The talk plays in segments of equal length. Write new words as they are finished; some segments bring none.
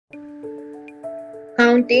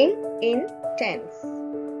Counting in tens.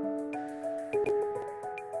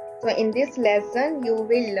 So in this lesson you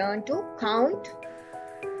will learn to count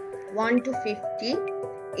 1 to 50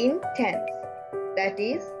 in tens. That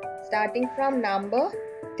is, starting from number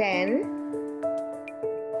 10.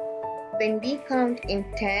 When we count in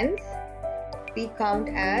tens, we count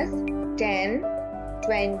as 10,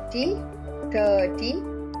 20, 30,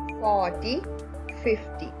 40,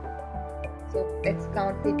 50. So let's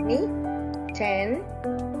count with me. 10,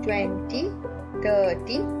 20,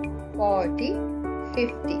 30, 40,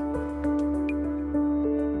 50.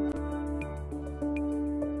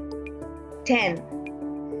 10.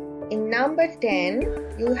 In number 10,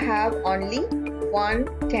 you have only one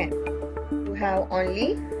 10. You have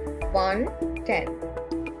only one 10.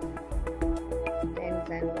 Tens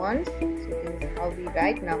and ones. So this is how we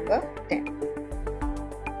write number 10.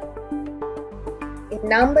 In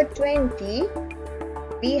number 20,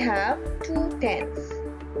 we have two tens.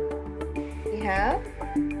 We have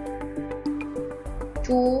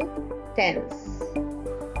two tens.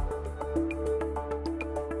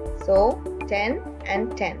 So 10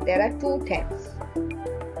 and 10. There are two tens.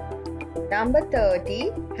 Number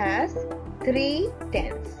 30 has three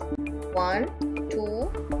tens. 1,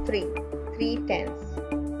 2, 3. Three tens.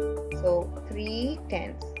 So 3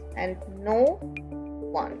 tens and no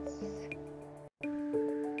ones.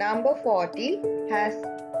 Number 40 has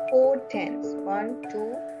 4 tens. 1,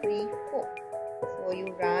 2, 3, 4. So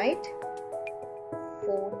you write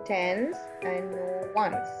 4 tens and no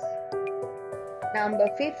ones. Number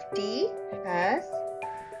 50 has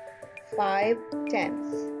 5 tens.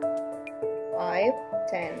 5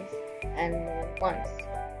 tens and no ones.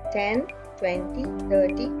 10, 20,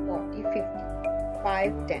 30, 40, 50.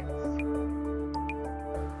 5 tens.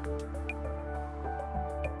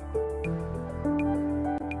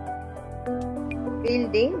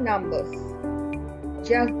 Building numbers.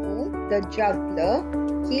 Jaggu, the juggler,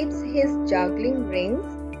 keeps his juggling rings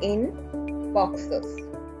in boxes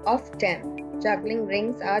of 10. Juggling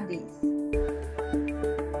rings are these.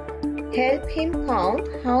 Help him count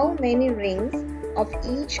how many rings of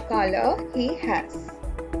each color he has.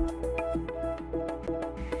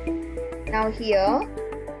 Now here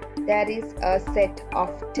there is a set of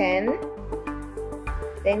 10.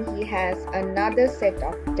 Then he has another set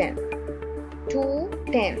of 10. Two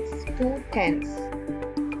tens. Two tens.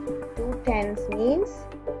 Two tens means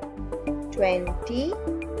 20,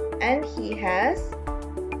 and he has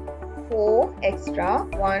 4 extra.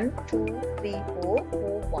 1, 2, 3, 4.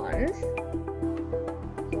 4 ones.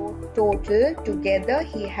 So total together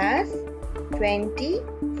he has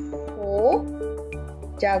 24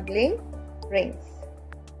 juggling rings.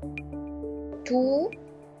 2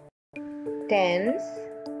 tens,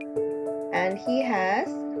 and he has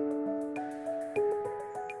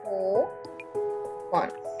 4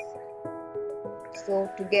 ones. So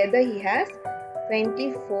together he has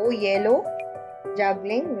 24 yellow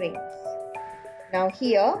juggling rings. Now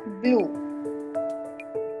here blue.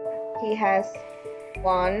 He has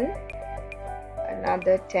 1,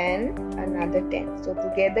 another 10, another 10. So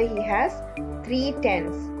together he has 3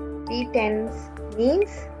 tens. 3 tens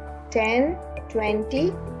means 10,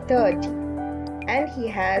 20, 30. And he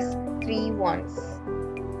has 3 ones.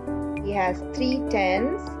 He has 3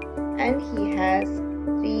 tens and he has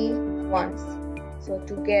 3 ones. So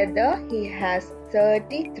together he has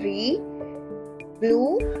 33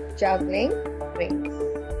 blue juggling rings.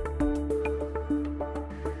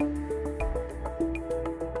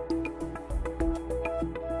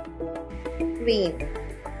 Green.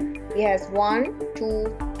 He has 1,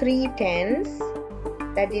 2, 3 tens.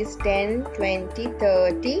 That is 10, 20,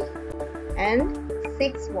 30 and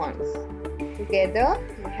 6 ones. Together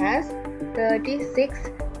he has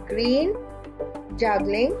 36 green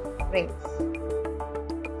juggling rings.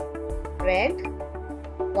 Red.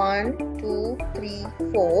 1, 2, 3,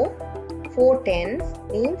 4. 4 tens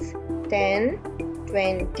means 10,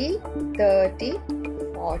 20, 30,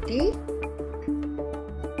 40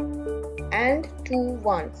 and 2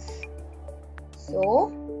 ones.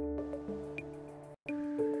 So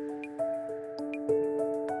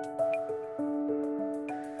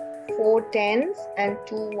four tens and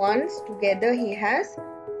 2 ones, together he has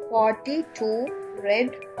 42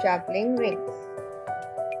 red juggling rings.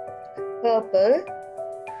 Purple.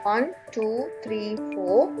 1, 2, 3,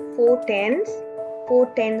 4. 4 tens. 4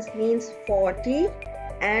 tens means 40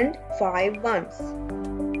 and 5 ones.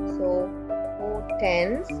 So 4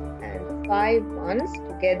 tens and 5 ones,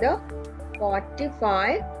 together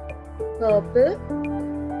 45 purple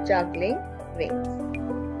juggling rings.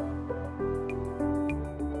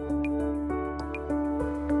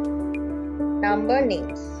 Number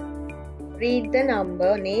names. read the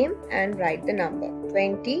number name and write the number.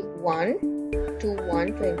 21,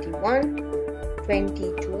 21, 21,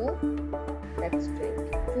 22, that's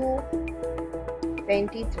 22,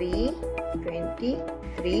 23,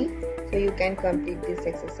 23. So you can complete this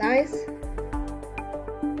exercise.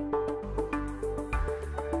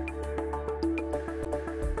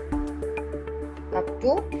 Up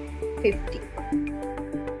to 50.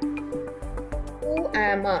 Who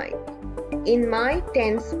am I? In my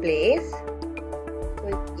tens place. So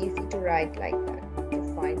it's easy to write like that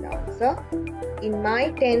to find the answer. In my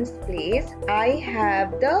tens place, I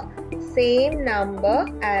have the same number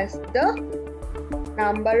as the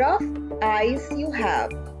number of eyes you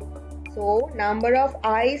have. So number of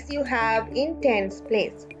eyes you have in tens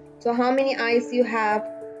place. So how many eyes you have?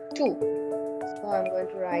 2. So I'm going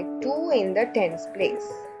to write 2 in the tens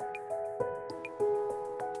place.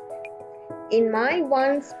 In my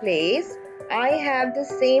ones place, I have the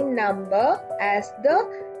same number as the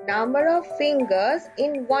number of fingers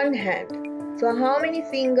in one hand. So how many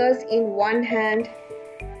fingers in one hand?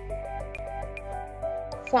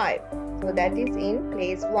 5. So that is in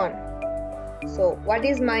place 1. So what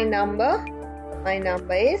is my number? My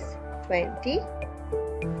number is 25.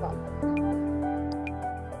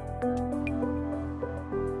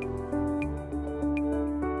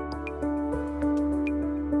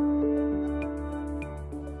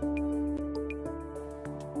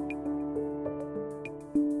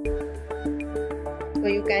 So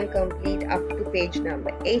you can complete up to page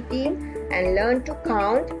number 18 and learn to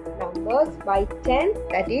count numbers by 10,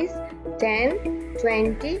 that is 10,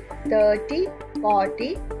 20, 30,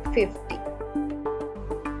 40, 50.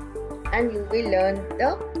 And you will learn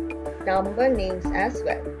the number names as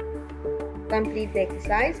well. Complete the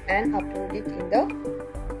exercise and upload it in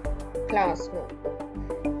the class note.